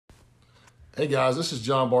Hey guys, this is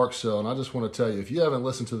John Barksdale, and I just want to tell you, if you haven't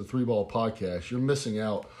listened to the Three Ball Podcast, you're missing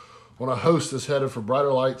out on a host that's headed for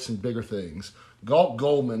brighter lights and bigger things. Galt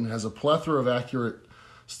Goldman has a plethora of accurate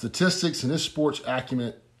statistics, and his sports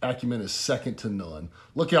acumen is second to none.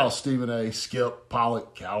 Look out, Stephen A., Skip,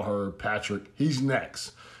 Pollock, Cowherd, Patrick. He's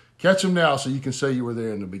next. Catch him now so you can say you were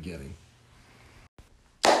there in the beginning.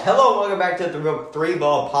 Hello and welcome back to the Three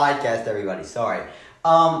Ball Podcast, everybody. Sorry.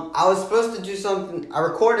 I was supposed to do something. I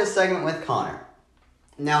recorded a segment with Connor.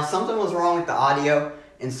 Now, something was wrong with the audio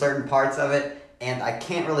in certain parts of it, and I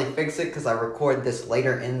can't really fix it because I record this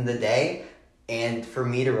later in the day. And for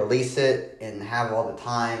me to release it and have all the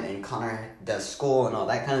time, and Connor does school and all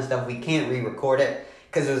that kind of stuff, we can't re-record it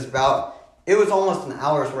because it was almost an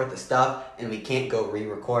hour's worth of stuff, and we can't go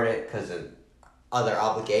re-record it because of other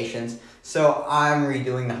obligations. So I'm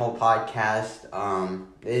redoing the whole podcast.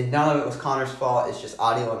 None of it was Connor's fault. It's just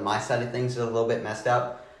audio on my side of things is a little bit messed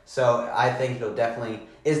up. So I think it'll definitely...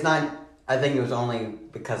 I think it was only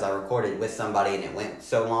because I recorded with somebody and it went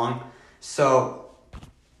so long. So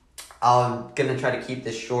I'm going to try to keep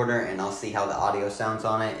this shorter and I'll see how the audio sounds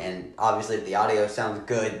on it. And obviously if the audio sounds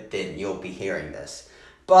good, then you'll be hearing this.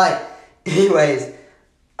 But anyways,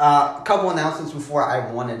 a couple announcements before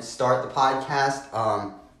I wanted to start the podcast.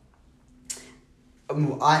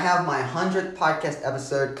 I have my 100th podcast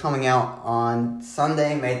episode coming out on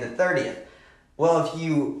Sunday, May the 30th. Well, if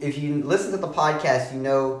you listen to the podcast, you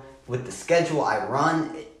know with the schedule I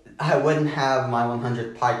run, I wouldn't have my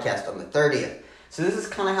 100th podcast on the 30th. So this is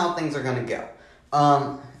kind of how things are going to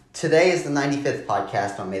go. Today is the 95th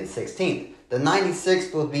podcast on May the 16th. The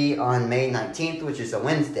 96th will be on May 19th, which is a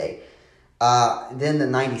Wednesday. Then the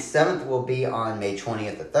 97th will be on May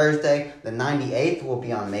 20th, a Thursday. The 98th will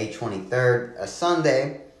be on May 23rd, a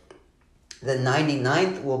Sunday. The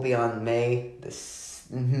 99th will be on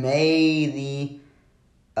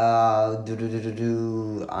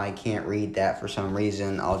I can't read that for some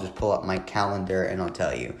reason. I'll just pull up my calendar and I'll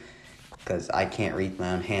tell you. Because I can't read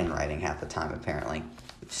my own handwriting half the time, apparently.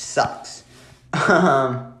 Which sucks.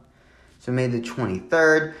 So May the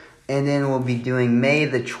 23rd. And then we'll be doing May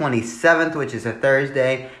the 27th, which is a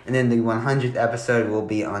Thursday. And then the 100th episode will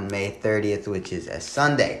be on May 30th, which is a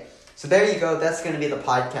Sunday. So there you go. That's going to be the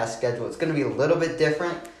podcast schedule. It's going to be a little bit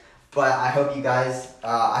different. But I hope you guys...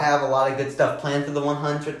 I have a lot of good stuff planned for the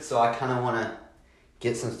 100th. So I kind of want to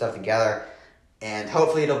get some stuff together. And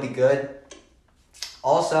hopefully it'll be good.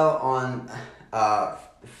 Also, on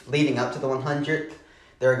leading up to the 100th,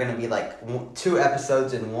 there are going to be like 2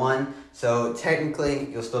 episodes in one. So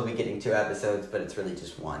technically, you'll still be getting 2 episodes, but it's really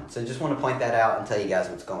just one. So just want to point that out and tell you guys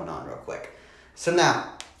what's going on real quick. So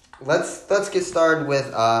now, let's get started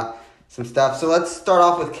with some stuff. So let's start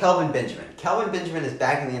off with Kelvin Benjamin. Kelvin Benjamin is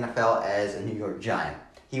back in the NFL as a New York Giant.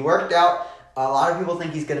 He worked out. A lot of people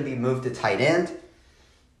think he's going to be moved to tight end.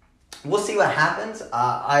 We'll see what happens.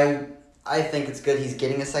 I think it's good he's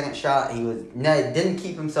getting a second shot. He didn't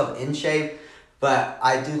keep himself in shape. But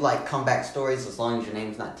I do like comeback stories as long as your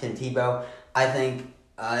name's not Tim Tebow. I think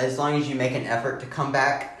as long as you make an effort to come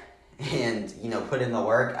back and, put in the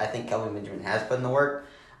work, I think Kelvin Benjamin has put in the work.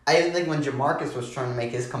 I even think when Jamarcus was trying to make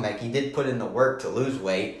his comeback, he did put in the work to lose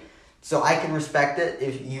weight. So I can respect it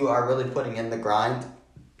if you are really putting in the grind.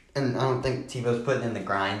 And I don't think Tebow's putting in the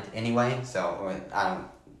grind anyway, so I don't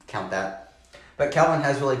count that. But Kelvin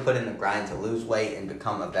has really put in the grind to lose weight and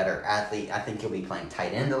become a better athlete. I think he'll be playing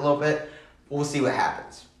tight end a little bit. We'll see what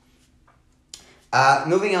happens.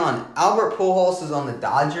 Moving on. Albert Pujols is on the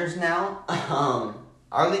Dodgers now. I'm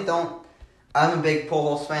a big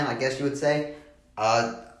Pujols fan, I guess you would say.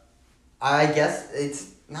 I guess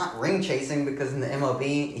it's not ring chasing because in the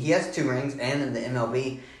MLB, he has 2 rings, and in the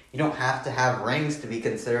MLB, you don't have to have rings to be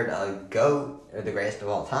considered a GOAT or the greatest of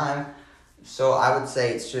all time. So I would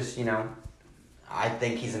say it's just, I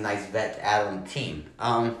think he's a nice vet to add on the team.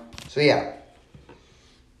 So yeah.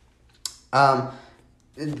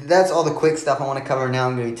 That's all the quick stuff I want to cover. Now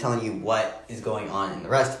I'm going to be telling you what is going on in the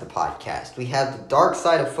rest of the podcast. We have the Dark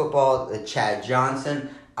Side of Football, the Chad Johnson.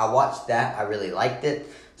 I watched that. I really liked it.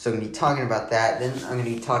 So I'm going to be talking about that. Then I'm going to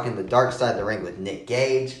be talking the Dark Side of the Ring with Nick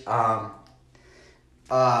Gage. One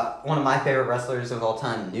of my favorite wrestlers of all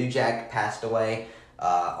time, New Jack, passed away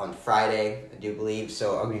on Friday, I do believe.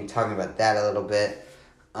 So I'm going to be talking about that a little bit.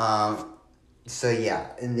 So yeah,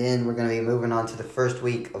 and then we're going to be moving on to the first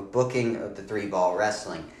week of booking of the 3-Ball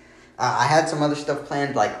Wrestling. I had some other stuff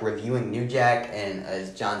planned, like reviewing New Jack and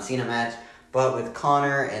his John Cena match, but with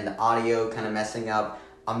Connor and the audio kind of messing up,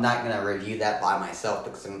 I'm not going to review that by myself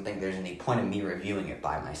because I don't think there's any point in me reviewing it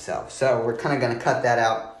by myself. So we're kind of going to cut that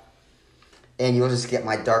out, and you'll just get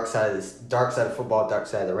my dark side of football, dark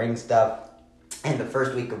side of the ring stuff. and the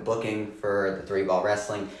first week of booking for the 3-Ball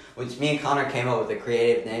Wrestling, which me and Connor came up with a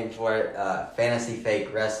creative name for it, Fantasy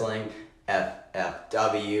Fake Wrestling,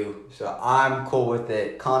 FFW. So I'm cool with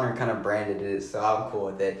it. Connor kind of branded it, so I'm cool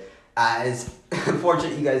with it. It's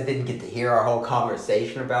unfortunate you guys didn't get to hear our whole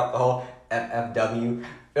conversation about the whole FFW,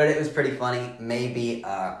 but it was pretty funny. Maybe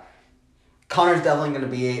Connor's definitely going to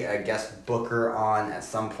be a guest booker on at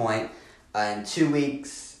some point in 2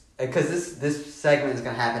 weeks, because this segment is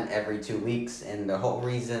going to happen every 2 weeks, and the whole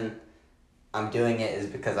reason I'm doing it is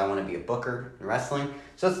because I want to be a booker in wrestling.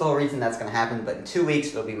 So that's the whole reason that's going to happen. But in 2 weeks,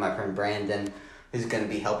 it'll be my friend Brandon who's going to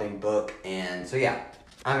be helping book. And so, yeah,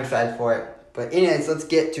 I'm excited for it. But anyways, let's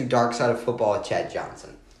get to Dark Side of Football with Chad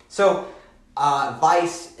Johnson. So,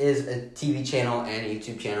 Vice is a TV channel and a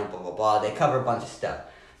YouTube channel, blah, blah, blah. They cover a bunch of stuff.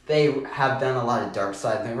 They have done a lot of Dark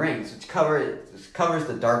Side of the Rings, which covers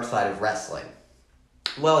the dark side of wrestling.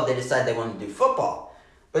 Well, they decided they wanted to do football,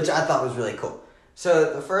 which I thought was really cool.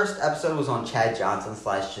 So, the first episode was on Chad Johnson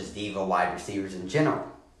 / just diva wide receivers in general.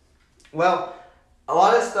 Well, a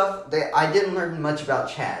lot of stuff, I didn't learn much about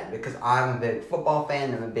Chad because I'm a big football fan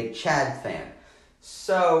and I'm a big Chad fan.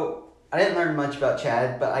 So, I didn't learn much about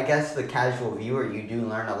Chad, but I guess the casual viewer, you do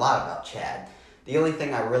learn a lot about Chad. The only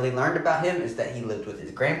thing I really learned about him is that he lived with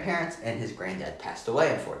his grandparents and his granddad passed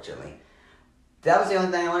away, unfortunately. That was the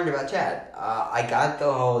only thing I learned about Chad. I got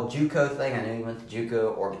the whole JUCO thing. I knew he went to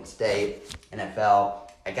JUCO, Oregon State, NFL.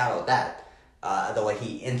 I got all that. The way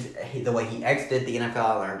he exited the NFL,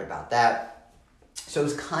 I learned about that. So it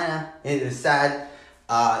was sad,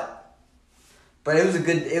 but it was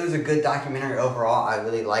a good documentary overall. I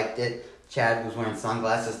really liked it. Chad was wearing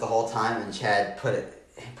sunglasses the whole time, and Chad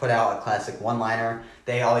put out a classic one-liner.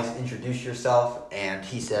 They always introduce yourself, and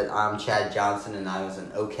he said, "I'm Chad Johnson, and I was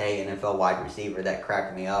an okay NFL wide receiver." That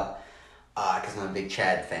cracked me up because I'm a big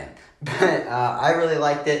Chad fan. But I really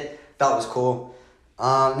liked it. Thought it was cool.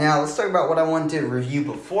 Now, let's talk about what I wanted to review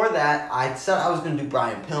before that. I said I was going to do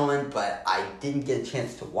Brian Pillman, but I didn't get a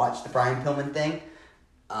chance to watch the Brian Pillman thing.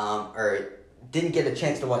 Or didn't get a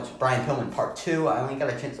chance to watch Brian Pillman Part 2. I only got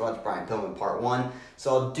a chance to watch Brian Pillman Part 1.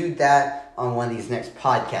 So I'll do that on one of these next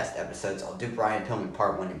podcast episodes. I'll do Brian Pillman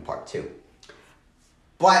Part 1 and Part 2.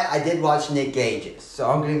 But I did watch Nick Gage's. So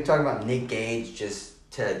I'm going to be talking about Nick Gage just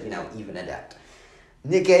to, even it out.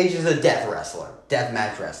 Nick Gage is a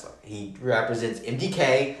deathmatch wrestler. He represents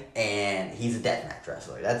MDK, and he's a deathmatch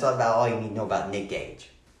wrestler. That's about all you need to know about Nick Gage.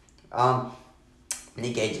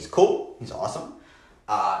 Nick Gage is cool. He's awesome.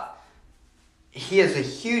 He has a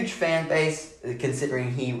huge fan base,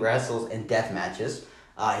 considering he wrestles in death matches.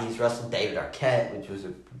 He's wrestled David Arquette, which was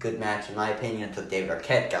a good match in my opinion, until David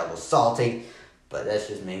Arquette got a little salty, but that's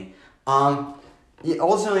just me.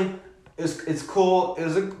 Ultimately, it's cool. It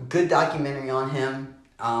was a good documentary on him.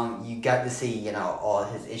 You got to see, all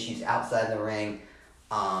his issues outside the ring.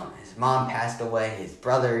 His mom passed away. His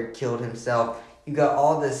brother killed himself. You got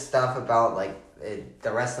all this stuff about,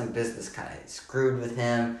 the wrestling business kind of screwed with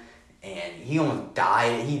him. And he almost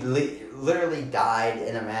died. He literally died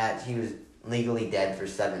in a match. He was legally dead for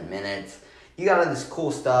 7 minutes. You got all this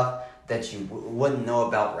cool stuff that you wouldn't know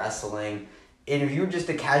about wrestling. And if you were just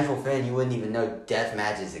a casual fan, you wouldn't even know death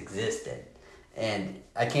matches existed. And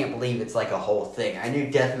I can't believe it's like a whole thing. I knew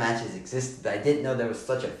death matches existed, but I didn't know there was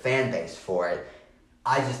such a fan base for it.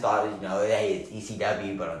 I just thought, hey, it's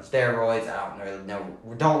ECW, but on steroids.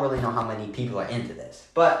 Don't really know how many people are into this.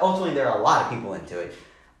 But ultimately, there are a lot of people into it.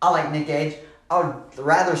 I like Nick Gage. I would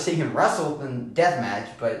rather see him wrestle than deathmatch,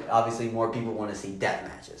 but obviously more people want to see death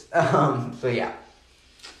matches. So yeah.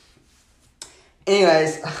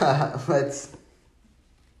 Anyways,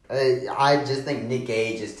 I just think Nick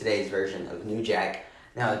Gage is today's version of New Jack.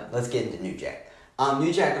 Now, let's get into New Jack.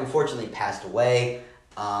 New Jack unfortunately passed away.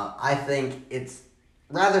 I think it's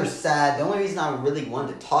rather sad. The only reason I really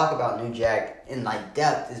wanted to talk about New Jack in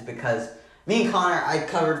depth is because me and Connor, I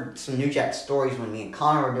covered some New Jack stories when me and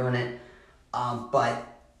Connor were doing it, but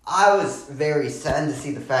I was very saddened to see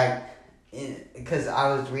the fact, because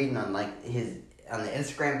I was reading on on the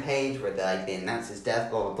Instagram page where they announced his death,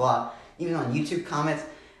 blah blah blah. Even on YouTube comments,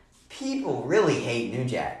 people really hate New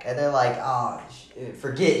Jack, and they're like, "Oh,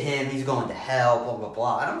 forget him, he's going to hell," blah blah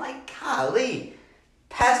blah. And I'm like, golly,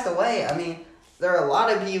 passed away. I mean, there are a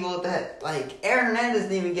lot of people that Aaron Hernandez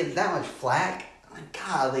didn't even get that much flack.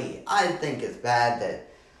 Golly, I think it's bad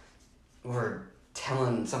that we're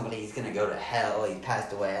telling somebody he's going to go to hell, he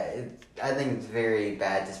passed away. I think it's very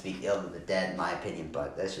bad to speak ill of the dead, in my opinion,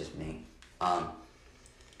 but that's just me.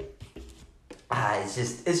 It's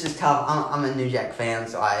just tough. I'm a New Jack fan,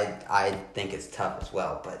 so I think it's tough as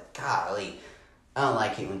well, but golly, I don't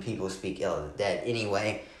like it when people speak ill of the dead.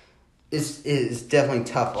 Anyway, it's definitely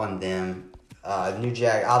tough on them. New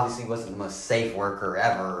Jack obviously wasn't the most safe worker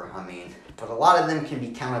ever. I mean, but a lot of them can be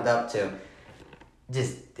counted up to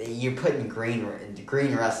just you're putting green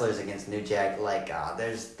wrestlers against New Jack. Like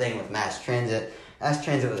there's a thing with Mass Transit. Mass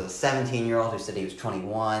Transit was a 17-year-old who said he was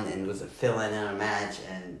 21 and was a fill-in in a match,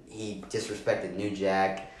 and he disrespected New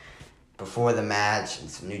Jack before the match, and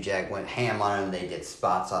so New Jack went ham on him. They did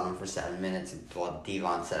spots on him for 7 minutes while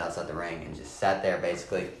Devon sat outside the ring and just sat there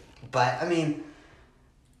basically. But I mean,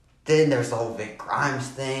 then there's the whole Vic Grimes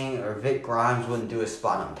thing, or Vic Grimes wouldn't do a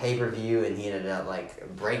spot on pay-per-view, and he ended up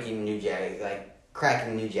like breaking New Jack, like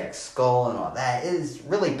cracking New Jack's skull and all that. It is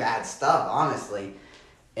really bad stuff, honestly.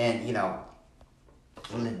 And you know,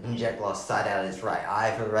 when New Jack lost sight out of his right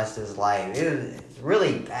eye for the rest of his life, it's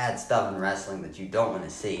really bad stuff in wrestling that you don't want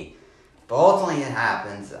to see. But ultimately, it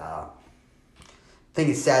happens. I think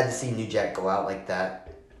it's sad to see New Jack go out like that.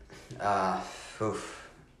 I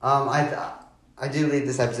do believe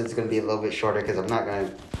this episode is going to be a little bit shorter because I'm not going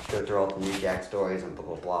to go through all the New Jack stories and blah,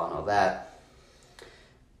 blah, blah and all that.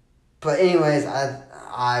 But anyways,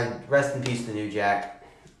 I rest in peace to New Jack.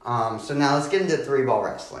 So now let's get into 3-ball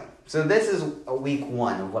wrestling. So this is week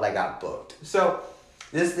 1 of what I got booked. So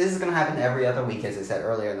this is going to happen every other week, as I said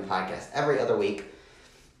earlier in the podcast. Every other week.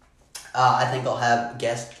 I think I'll have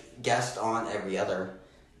guest on every other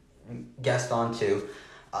guest on too.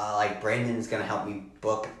 Like Brandon's going to help me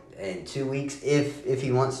book in 2 weeks if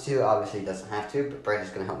he wants to. Obviously he doesn't have to, but Brandon's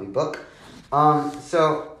going to help me book.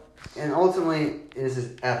 And ultimately this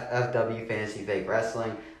is FFW Fantasy Fake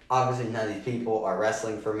Wrestling. Obviously none of these people are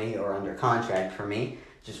wrestling for me or under contract for me.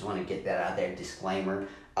 Just want to get that out there. Disclaimer.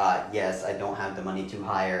 Yes, I don't have the money to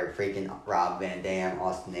hire freaking Rob Van Dam,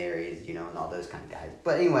 Austin Aries, and all those kind of guys.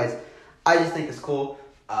 But anyways, I just think it's cool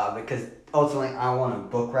because ultimately I want to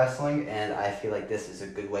book wrestling, and I feel like this is a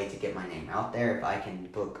good way to get my name out there. If I can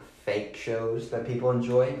book fake shows that people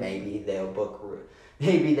enjoy, maybe they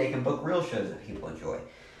can book real shows that people enjoy.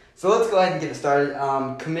 So let's go ahead and get it started.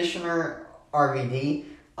 Commissioner RVD.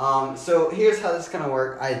 So here's how this is going to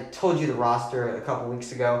work. I told you the roster a couple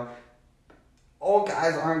weeks ago. Old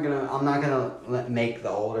guys I'm not going to make the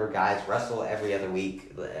older guys wrestle every other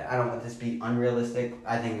week. I don't want this to be unrealistic.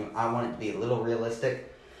 I want it to be a little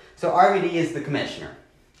realistic. So RVD is the commissioner.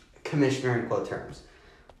 Commissioner in quote terms.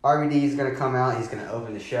 RVD is going to come out. He's going to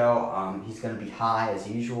open the show. He's going to be high as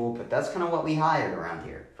usual, but that's kind of what we hired around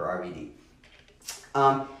here for RVD.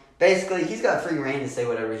 Basically, he's got free reign to say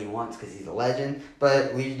whatever he wants because he's a legend,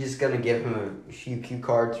 but we're just going to give him a few cue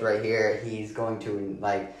cards right here. He's going to,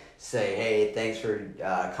 say, hey, thanks for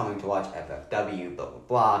coming to watch FFW, blah,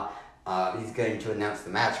 blah, blah. He's going to announce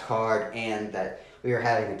the match card and that we are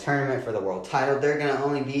having a tournament for the world title. There are going to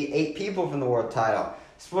only be 8 people from the world title.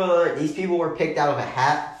 Spoiler alert, these people were picked out of a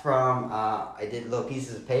hat from, I did little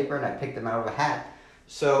pieces of paper and I picked them out of a hat.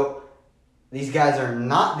 So these guys are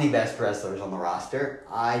not the best wrestlers on the roster.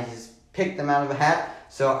 I just picked them out of a hat.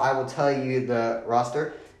 So I will tell you the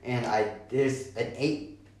roster. And there's an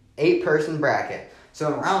 8-person bracket.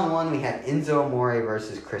 So in round 1, we have Enzo Amore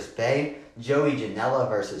versus Chris Bay. Joey Janela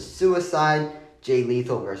versus Suicide. Jay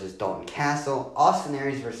Lethal versus Dalton Castle. Austin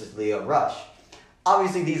Aries versus Leo Rush.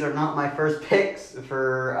 Obviously, these are not my first picks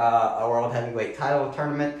for a World Heavyweight title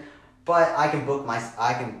tournament. But I can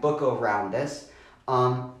book around this.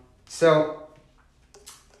 And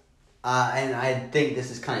I think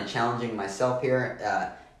this is kind of challenging myself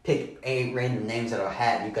here. Pick 8 random names out of a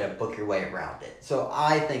hat and you gotta book your way around it. So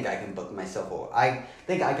I think I can book myself over. I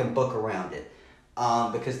think I can book around it.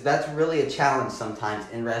 Because that's really a challenge sometimes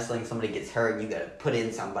in wrestling. Somebody gets hurt and you gotta put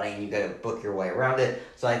in somebody and you gotta book your way around it.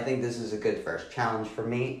 So I think this is a good first challenge for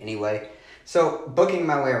me anyway. So booking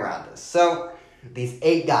my way around this. So these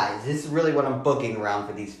 8 guys, this is really what I'm booking around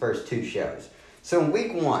for these first 2 shows. So in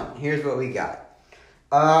week 1, here's what we got.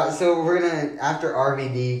 So we're going to, after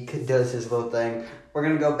RVD does his little thing, we're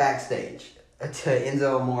going to go backstage to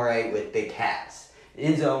Enzo Amore with Big Cass.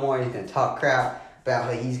 Enzo Amore is going to talk crap about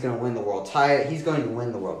how he's going to win the world title. He's going to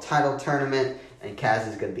win the world title tournament, and Cass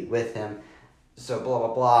is going to be with him. So blah,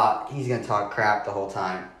 blah, blah. He's going to talk crap the whole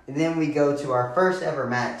time. And then we go to our first ever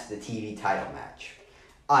match, the TV title match.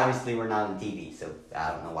 Obviously, we're not on TV, so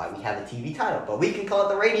I don't know why we have a TV title, but we can call it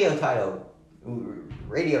the radio title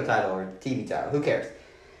or TV title. Who cares?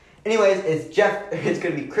 Anyways, it's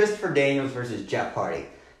going to be Christopher Daniels versus Jeff Hardy.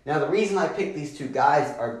 Now, the reason I picked these 2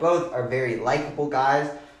 guys are both are very likable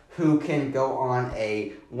guys who can go on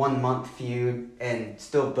a 1-month feud and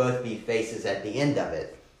still both be faces at the end of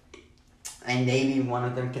it. And maybe one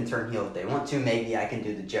of them can turn heel if they want to. Maybe I can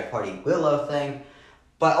do the Jeff Hardy Willow thing.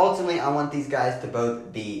 But ultimately, I want these guys to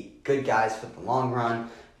both be good guys for the long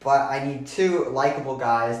run. But I need two likable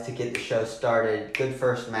guys to get the show started. Good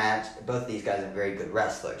first match. Both of these guys are very good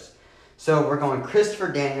wrestlers. So we're going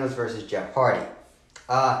Christopher Daniels versus Jeff Hardy.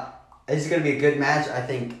 This is going to be a good match. I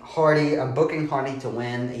think I'm booking Hardy to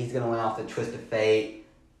win. He's going to win off the Twist of Fate.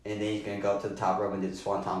 And then he's going to go up to the top rope and do the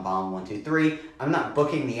Swanton Bomb 1, 2, 3. I'm not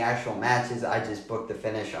booking the actual matches. I just booked the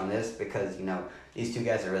finish on this because, these two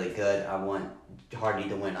guys are really good. I want Hardy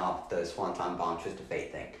to win off the Swanton Bomb Twist of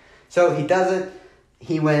Fate thing. So he does it.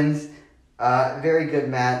 He wins. Very good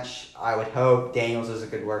match. I would hope. Daniels is a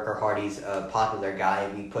good worker. Hardy's a popular guy.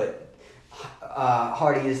 We put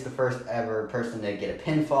Hardy is the first ever person to get a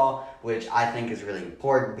pinfall, which I think is really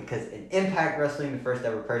important because in Impact Wrestling, the first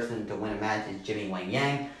ever person to win a match is Jimmy Wang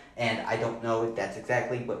Yang, and I don't know if that's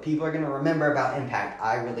exactly what people are going to remember about Impact.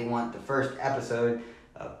 I really want the first episode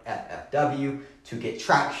of FFW to get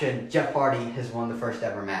traction. Jeff Hardy has won the first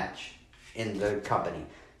ever match in the company,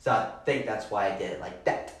 so I think that's why I did it like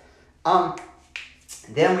that.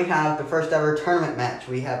 Then we have the first ever tournament match.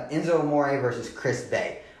 We have Enzo Amore versus Chris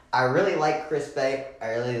Bay. I really like Chris Bay. I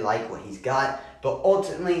really like what he's got. But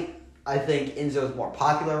ultimately, I think Enzo is more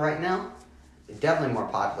popular right now. Definitely more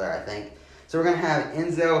popular, I think. So we're going to have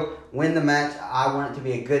Enzo win the match. I want it to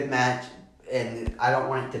be a good match. And I don't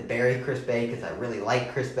want it to bury Chris Bay because I really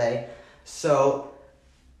like Chris Bay. So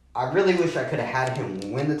I really wish I could have had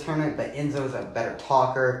him win the tournament. But Enzo's a better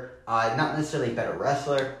talker. Not necessarily a better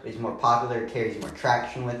wrestler. But he's more popular. Carries more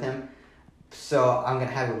traction with him. So I'm going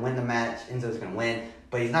to have him win the match. Enzo's going to win.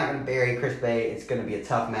 But he's not going to bury Chris Bay. It's going to be a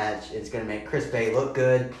tough match. It's going to make Chris Bay look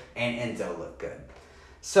good and Enzo look good.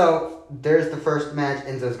 So there's the first match.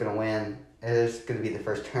 Enzo's going to win. There's going to be the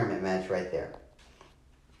first tournament match right there.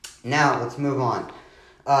 Now, let's move on.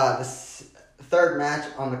 The third match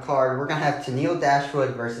on the card, we're going to have Tennille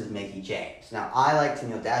Dashwood versus Mickie James. Now, I like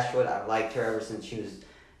Tennille Dashwood. I've liked her ever since she was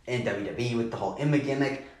in WWE with the whole Emma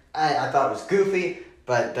gimmick. I thought it was goofy,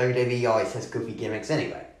 but WWE always has goofy gimmicks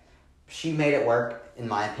anyway. She made it work, in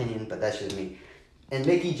my opinion, but that's just me. And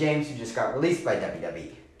Mickie James, who just got released by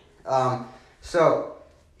WWE. So,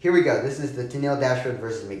 here we go. This is the Tennille Dashwood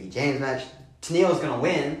versus Mickie James match. Tennille is going to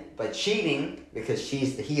win by cheating, because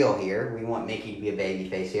she's the heel here. We want Mickie to be a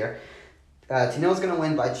babyface here. Tennille's going to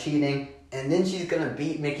win by cheating, and then she's going to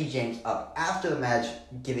beat Mickie James up after the match,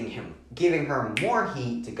 giving her more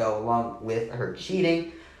heat to go along with her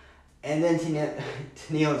cheating. And then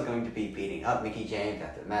Tennille is going to be beating up Mickie James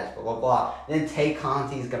after the match, blah, blah, blah. Then Tay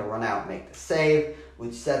Conti is going to run out and make the save,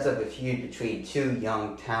 which sets up a feud between two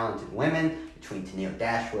young, talented women, between Tennille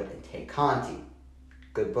Dashwood and Tay Conti.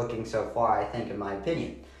 Good booking so far, I think, in my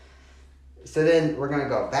opinion. So then we're going to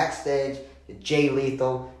go backstage to Jay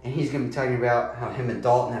Lethal, and he's going to be talking about how him and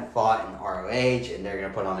Dalton have fought in ROH, and they're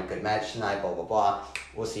going to put on a good match tonight, blah, blah, blah.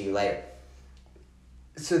 We'll see you later.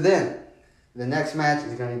 So then, the next match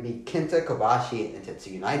is going to be Kenta Kobashi and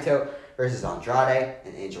Tetsuya Naito versus Andrade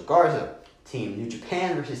and Angel Garza. Team New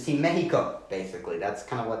Japan versus Team Mexico, basically. That's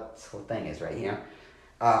kind of what this whole thing is right here.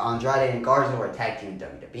 Andrade and Garza were a tag team in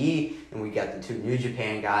WWE, and we got the two New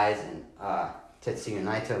Japan guys, and Tetsuya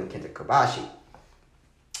Naito and Kenta Kobashi.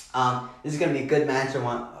 This is going to be a good match. I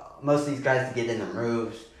want most of these guys to get in the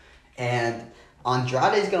moves, and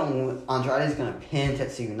Andrade's going to pin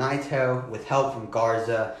Tetsuya Naito with help from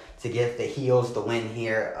Garza to get the heels the win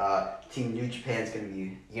here. Team New Japan's going to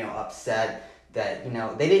be, upset that,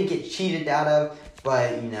 they didn't get cheated out of,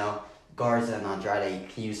 but, Garza and Andrade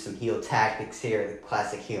can use some heel tactics here, the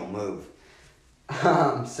classic heel move.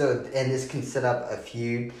 And this can set up a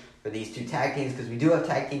feud for these two tag teams, because we do have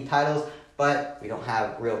tag team titles, but we don't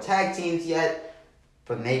have real tag teams yet,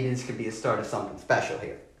 but maybe this could be the start of something special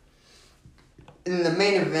here. In the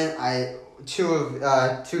main event, two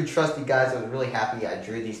trusty guys. I was really happy I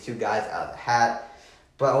drew these two guys out of the hat.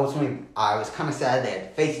 But ultimately, I was kind of sad they had to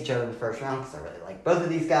face each other in the first round because I really like both of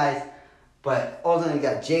these guys. But ultimately, we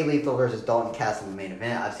got Jay Lethal versus Dalton Castle in the main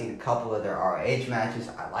event. I've seen a couple of their ROH matches.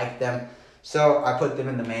 I like them. So I put them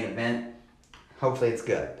in the main event. Hopefully it's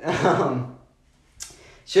good.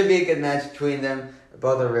 Should be a good match between them.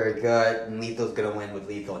 Both are very good. And Lethal's going to win with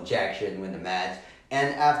lethal injection and win the match.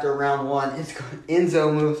 And after round one,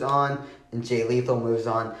 Enzo moves on and Jay Lethal moves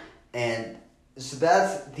on. And so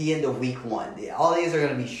that's the end of week one. All these are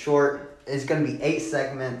going to be short. It's going to be 8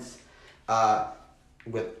 segments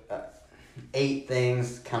with 8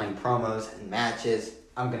 things, counting promos and matches.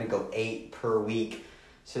 I'm going to go 8 per week.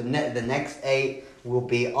 So the next 8 will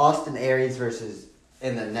be Austin Aries versus,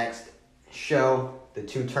 in the next show, the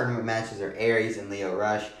 2 tournament matches are Aries and Leo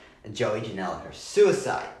Rush and Joey Janela versus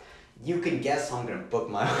Suicide. You can guess how I'm going to book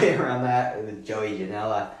my way around that with Joey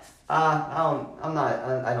Janela.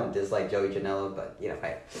 I don't dislike Joey Janela, but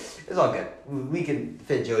hey, it's all good. We can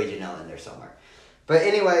fit Joey Janela in there somewhere. But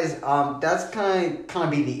anyways, that's kind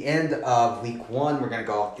of be the end of week 1. We're gonna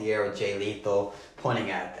go off the air with Jay Lethal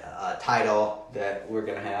pointing at a title that we're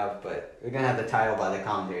gonna have, but we're gonna have the title by the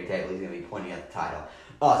commentary table. He's gonna be pointing at the title.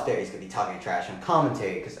 Us there, he's gonna be talking trash on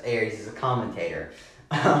commentary because Aries is a commentator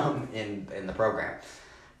in the program.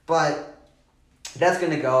 But that's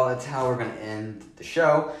gonna go. That's how we're gonna end the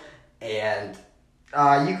show. And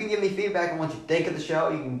you can give me feedback on what you think of the show.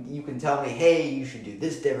 You can tell me, hey, you should do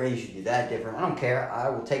this different, you should do that different. I don't care. I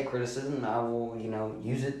will take criticism. I will,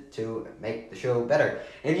 use it to make the show better.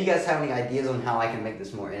 And if you guys have any ideas on how I can make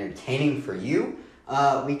this more entertaining for you,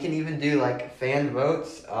 we can even do like fan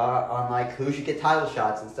votes on like who should get title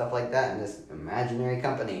shots and stuff like that in this imaginary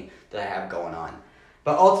company that I have going on.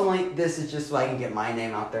 But ultimately, this is just so I can get my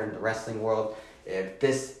name out there in the wrestling world. If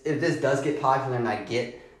this does get popular and I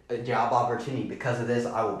get a job opportunity because of this,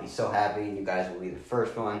 I will be so happy. You guys will be the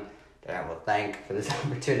first one that I will thank for this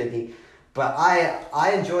opportunity. But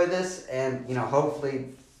I enjoy this, and hopefully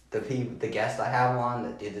the guests I have on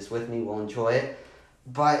that did this with me will enjoy it.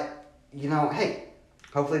 But hey,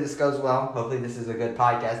 hopefully this goes well. Hopefully this is a good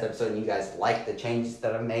podcast episode and you guys like the changes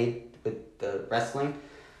that I've made with the wrestling.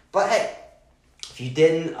 But hey, if you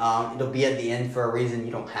didn't, it'll be at the end for a reason.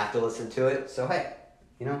 You don't have to listen to it. So hey,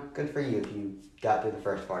 good for you if you got through the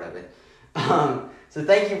first part of it. So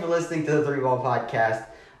thank you for listening to the 3 Ball Podcast.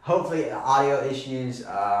 Hopefully audio issues,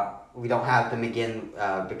 we don't have them again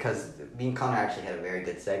because me and Connor actually had a very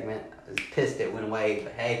good segment. I was pissed it went away,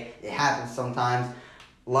 but hey, it happens sometimes.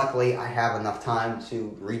 Luckily, I have enough time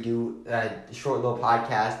to redo a short little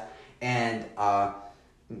podcast. And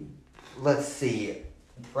let's see,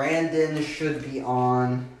 Brandon should be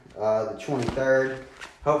on the 23rd.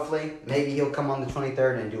 Hopefully, maybe he'll come on the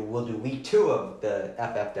 23rd and we'll do week 2 of the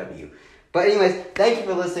FFW. But anyways, thank you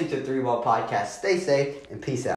for listening to the 3 Ball Podcast. Stay safe and peace out.